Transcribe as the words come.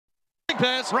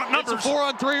pass. It's a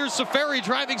 4-on-3er. Safari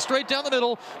driving straight down the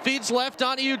middle. Feeds left.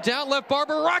 Donahue down left.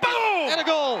 Barber rocket. Boom! And a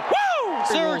goal. Woo!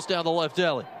 Syracuse down the left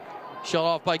alley. Shot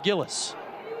off by Gillis.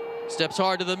 Steps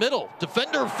hard to the middle.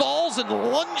 Defender falls and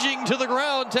lunging to the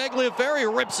ground.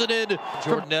 Tagliaferri rips it in.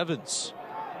 Jordan Evans.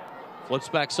 Flips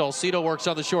back. Salcido works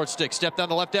on the short stick. Step down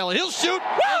the left alley. He'll shoot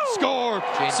and score.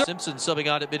 James Simpson subbing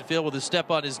out at midfield with a step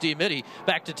on his D-midi.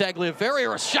 Back to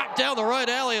Tagliaferri. A shot down the right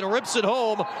alley and rips it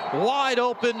home. Wide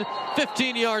open.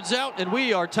 15 yards out, and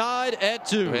we are tied at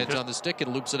 2. Hands on the stick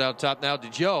and loops it out top now to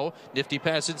Joe. Nifty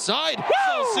pass inside.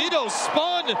 Salcido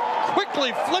spun.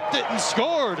 Quickly flipped it and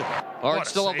scored. Arch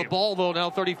still on the ball, though. Now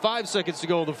 35 seconds to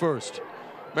go in the first.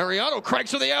 Mariano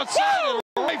cranks to the outside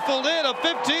and rifled in a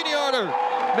 15-yarder.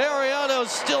 Mariano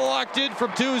still locked in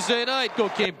from Tuesday night. Go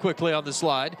came quickly on the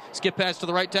slide. Skip pass to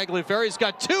the right. Tagliaferri's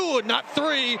got 2 and not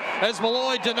 3 as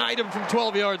Malloy denied him from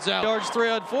 12 yards out. Yards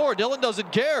 3-on-4. Dylan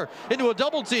doesn't care. Into a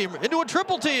double team. Into a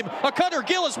triple team. A cutter.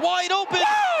 Gillis wide open.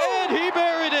 And he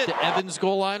buried it. To Evans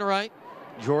goal line right.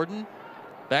 Jordan.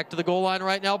 Back to the goal line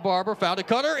right now. Barber found a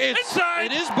cutter. It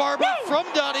is Barber from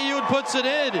Donahue and puts it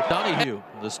in. Donahue,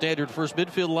 the standard first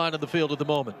midfield line on the field at the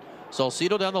moment.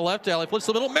 Salcido down the left alley, flips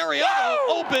the middle. Mariano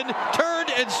open,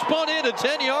 turned and spun in a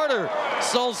 10-yarder.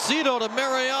 Salcido to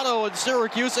Mariano and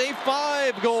Syracuse, a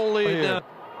 5-goal lead.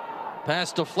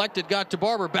 Pass deflected, got to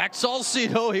Barber. Back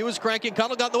Salcido. He was cranking.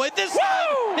 Connell got in the way. This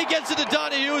time he gets it to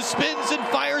Donahue, spins and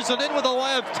fires it in with the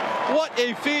left. What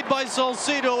a feed by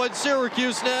Salcido, and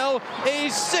Syracuse now a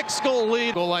 6-goal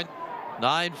lead. Goal line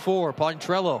 9-4.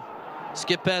 Pontrello.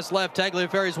 Skip pass left.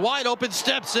 Tagliaferri's wide open.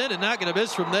 Steps in and not going to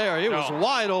miss from there. He was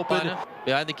wide open.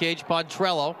 Behind the cage,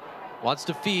 Pontrello wants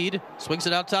to feed. Swings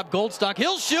it out top. Goldstock.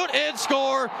 He'll shoot and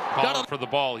score. Got him for the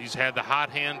ball. He's had the hot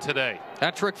hand today.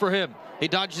 Hat trick for him. He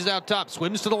dodges out top,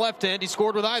 swims to the left hand. He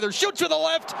scored with either. Shoots with the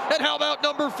left. And how about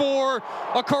number 4?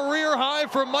 A career high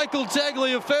for Michael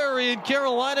Tagliaferri, and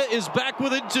Carolina is back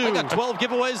within 2. They got 12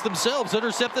 giveaways themselves,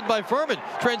 intercepted by Furman.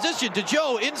 Transition to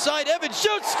Joe, inside Evans.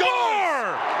 Shoots, score!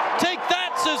 Take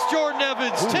that, says Jordan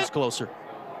Evans. 10 closer.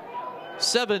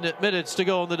 7 minutes to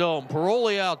go in the Dome.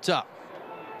 Paroli out top.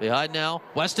 Behind now,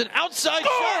 Weston outside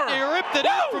shot. He ripped it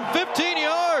out from 15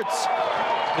 yards.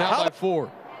 Now by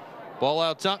 4. Ball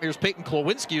out top. Here's Peyton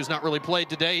Klawinski, who's not really played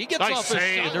today. He gets off his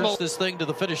shot. There's this thing to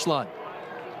the finish line.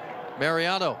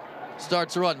 Mariano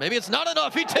starts a run. Maybe it's not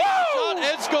enough. He takes the shot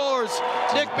and scores.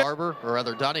 Nick Barber, or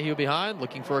rather Donahue behind,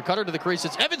 looking for a cutter to the crease.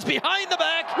 It's Evans behind the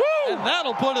back, and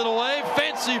that'll put it away.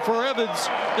 Fancy for Evans.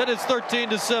 Then it's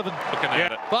 13-7. Looking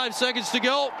at it. 5 seconds to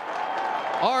go.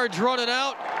 Arge running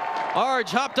out.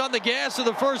 Arge hopped on the gas in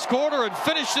the first quarter and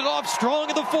finished it off strong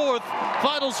in the fourth.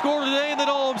 Final score today in the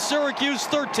Dome, Syracuse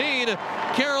 13,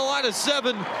 Carolina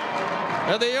 7.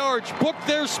 And the Arge booked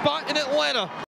their spot in Atlanta.